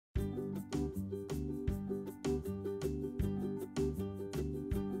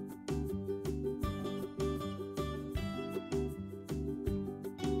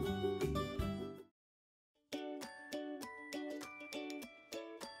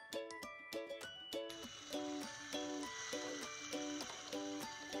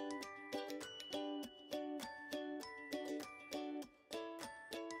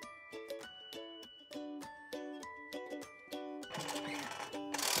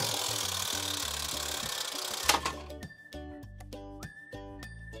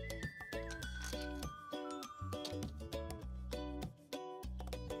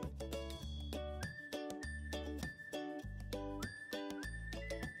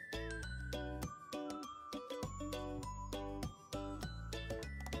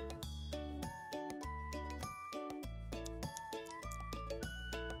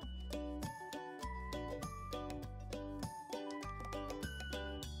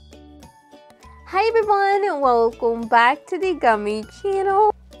Hi everyone, welcome back to the Gummy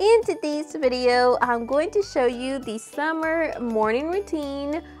channel. In today's video, I'm going to show you the summer morning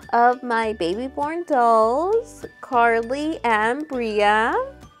routine of my baby born dolls, Carly and Bria.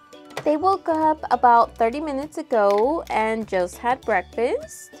 They woke up about 30 minutes ago and just had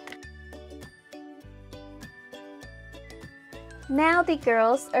breakfast. Now the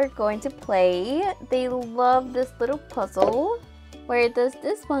girls are going to play. They love this little puzzle. Where does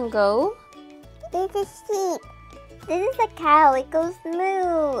this one go? This is sheep. This is a cow. It goes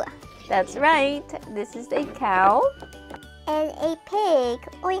moo. That's right. This is a cow. And a pig.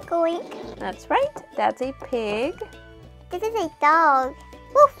 Oink oink. That's right. That's a pig. This is a dog.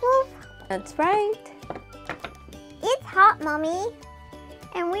 Woof woof. That's right. It's hot, Mommy.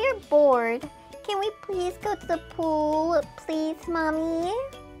 And we're bored. Can we please go to the pool, please, Mommy?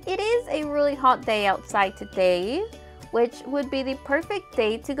 It is a really hot day outside today, which would be the perfect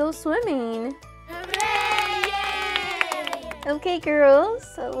day to go swimming. Hooray! Okay, girls,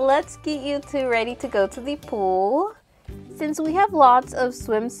 let's get you two ready to go to the pool. Since we have lots of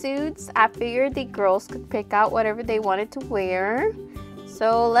swimsuits, I figured the girls could pick out whatever they wanted to wear.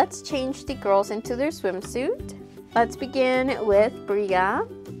 So let's change the girls into their swimsuit. Let's begin with Bria.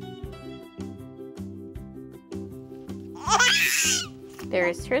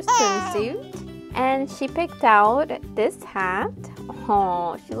 There's her swimsuit. And she picked out this hat.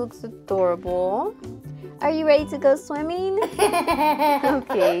 Oh, she looks adorable. Are you ready to go swimming?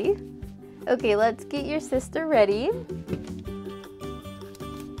 Okay. Okay, let's get your sister ready.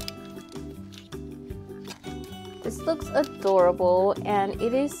 This looks adorable and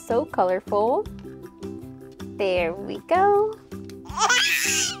it is so colorful. There we go.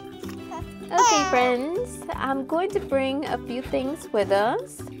 Okay, friends, I'm going to bring a few things with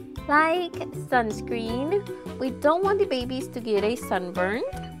us, like sunscreen. We don't want the babies to get a sunburn.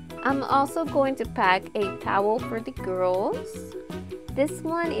 I'm also going to pack a towel for the girls. This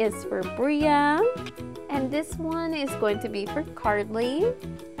one is for Bria, and this one is going to be for Carly.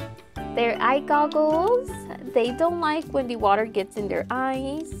 Their eye goggles. They don't like when the water gets in their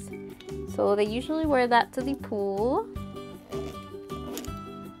eyes, so they usually wear that to the pool.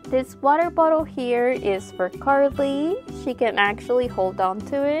 This water bottle here is for Carly. She can actually hold on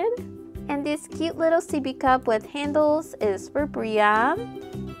to it. And this cute little sippy cup with handles is for Bria.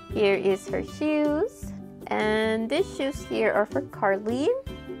 Here is her shoes. And these shoes here are for Carly.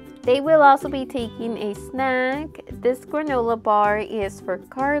 They will also be taking a snack. This granola bar is for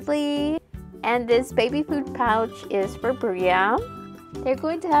Carly. And this baby food pouch is for Bria. They're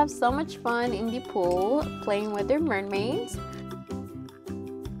going to have so much fun in the pool playing with their mermaids.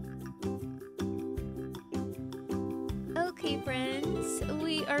 Okay, friends,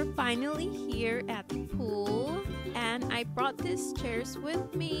 we are finally here at the pool, and I brought these chairs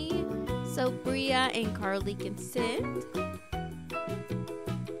with me so Bria and Carly can sit.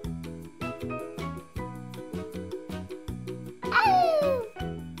 Oh!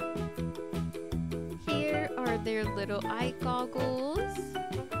 Here are their little eye goggles.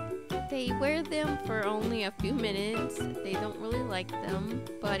 They wear them for only a few minutes. They don't really like them,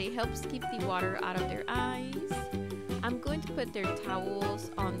 but it helps keep the water out of their eyes. I'm going to put their towels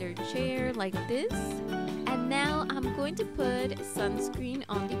on their chair like this. And now I'm going to put sunscreen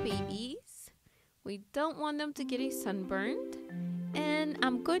on the babies. We don't want them to get a sunburn. And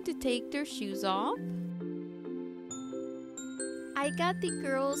I'm going to take their shoes off. I got the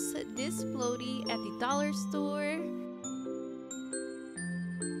girls this floaty at the dollar store.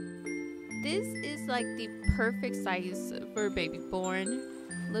 This is like the perfect size for a baby born.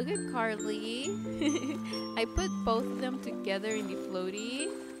 Look at Carly. I put both of them together in the floaty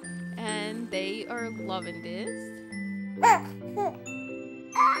and they are loving this.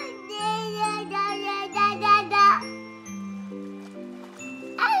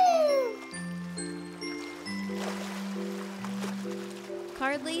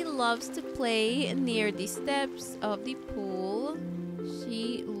 Carly loves to play near the steps of the pool.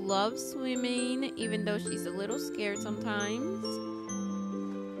 She loves swimming even though she's a little scared sometimes.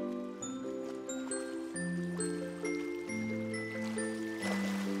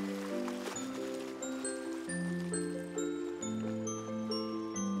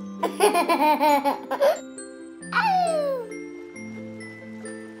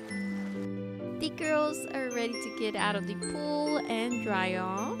 The girls are ready to get out of the pool and dry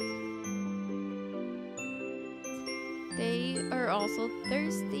off. They are also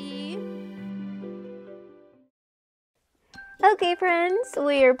thirsty. Okay, friends,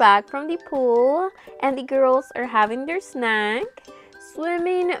 we are back from the pool and the girls are having their snack.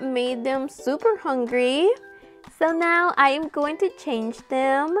 Swimming made them super hungry. So now I am going to change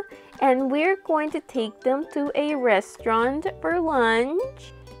them and we're going to take them to a restaurant for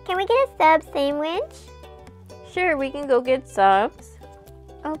lunch. Can we get a sub sandwich? Sure, we can go get subs.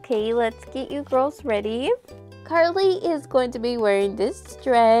 Okay, let's get you girls ready. Carly is going to be wearing this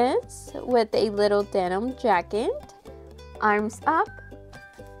dress with a little denim jacket. Arms up.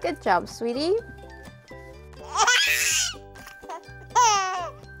 Good job, sweetie.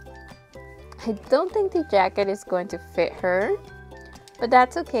 I don't think the jacket is going to fit her, but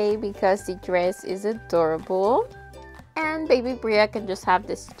that's okay because the dress is adorable. And baby Bria can just have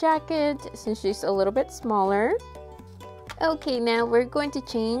this jacket since she's a little bit smaller. Okay, now we're going to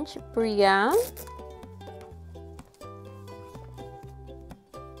change Bria.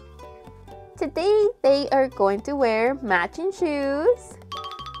 Today they are going to wear matching shoes.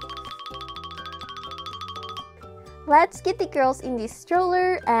 Let's get the girls in the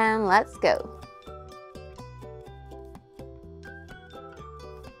stroller and let's go.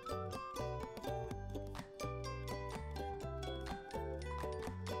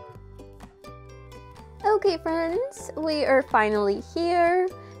 Okay friends, we are finally here.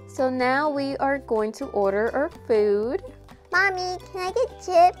 So now we are going to order our food. Mommy, can I get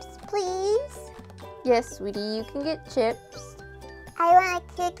chips, please? Yes, sweetie, you can get chips. I want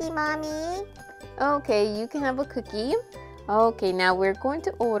a cookie, Mommy. Okay, you can have a cookie. Okay, now we're going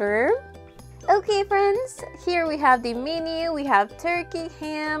to order. Okay friends, here we have the menu. We have turkey,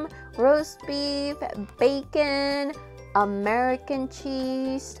 ham, roast beef, bacon, American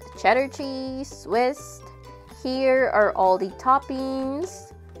cheese, cheddar cheese, Swiss. Here are all the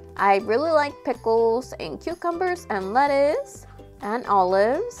toppings. I really like pickles and cucumbers and lettuce and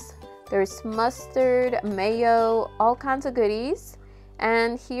olives. There's mustard, mayo, all kinds of goodies.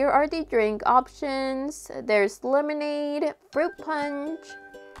 And here are the drink options. There's lemonade, fruit punch.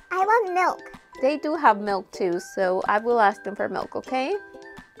 I want milk. They do have milk too, so I will ask them for milk, okay?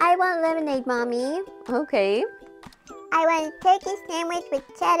 I want lemonade, Mommy. Okay. I want a turkey sandwich with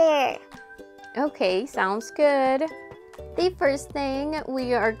cheddar. Okay, sounds good. The first thing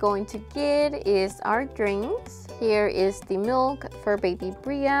we are going to get is our drinks. Here is the milk for baby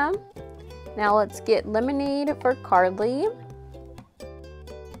Bria. Now let's get lemonade for Carly.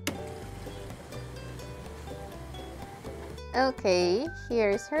 Okay,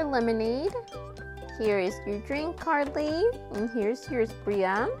 here's her lemonade. Here is your drink, Carly. And here's yours,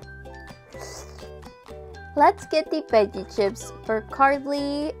 Bria. Let's get the veggie chips for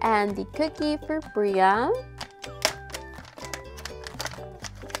Carly and the cookie for Bria.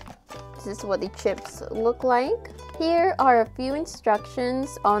 This is what the chips look like. Here are a few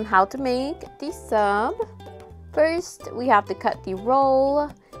instructions on how to make the sub. First, we have to cut the roll.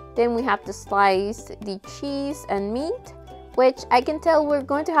 Then we have to slice the cheese and meat, which I can tell we're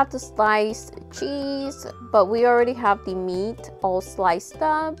going to have to slice cheese, but we already have the meat all sliced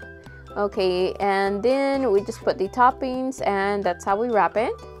up. Okay, and then we just put the toppings and that's how we wrap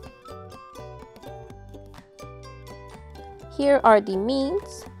it. Here are the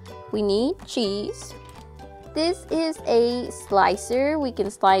meats. We need cheese. This is a slicer. We can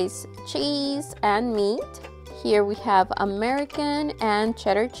slice cheese and meat. Here we have American and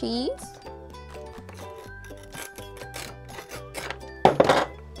cheddar cheese.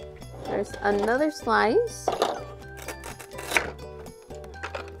 There's another slice.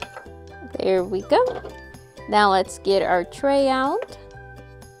 There we go. Now let's get our tray out.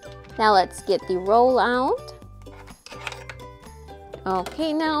 Now let's get the roll out.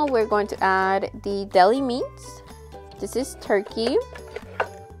 Okay, now we're going to add the deli meats. This is turkey.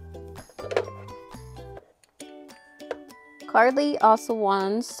 Carly also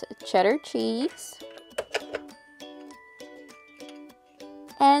wants cheddar cheese.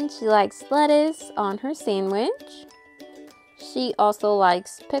 And she likes lettuce on her sandwich. She also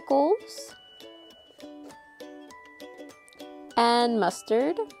likes pickles and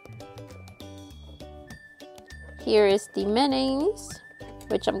mustard. Here is the mayonnaise,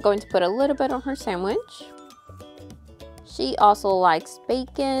 which I'm going to put a little bit on her sandwich. She also likes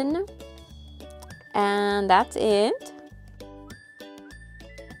bacon, and that's it.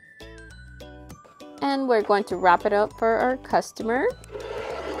 And we're going to wrap it up for our customer.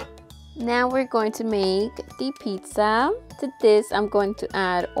 Now we're going to make the pizza. To this, I'm going to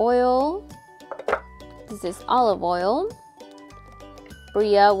add oil. This is olive oil.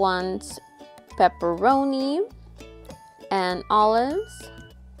 Bria wants pepperoni and olives.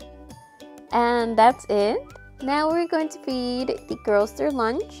 And that's it. Now we're going to feed the girls their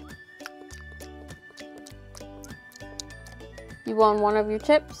lunch. You want one of your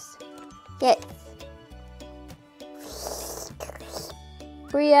chips? Yes.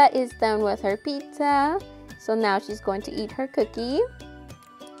 Bria is done with her pizza. So now she's going to eat her cookie.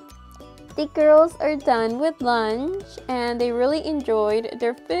 The girls are done with lunch and they really enjoyed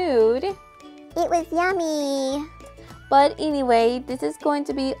their food. It was yummy. But anyway, this is going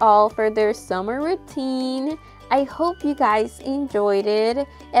to be all for their summer routine. I hope you guys enjoyed it.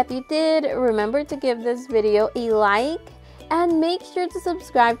 If you did, remember to give this video a like and make sure to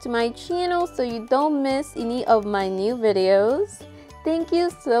subscribe to my channel so you don't miss any of my new videos. Thank you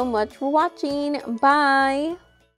so much for watching. Bye!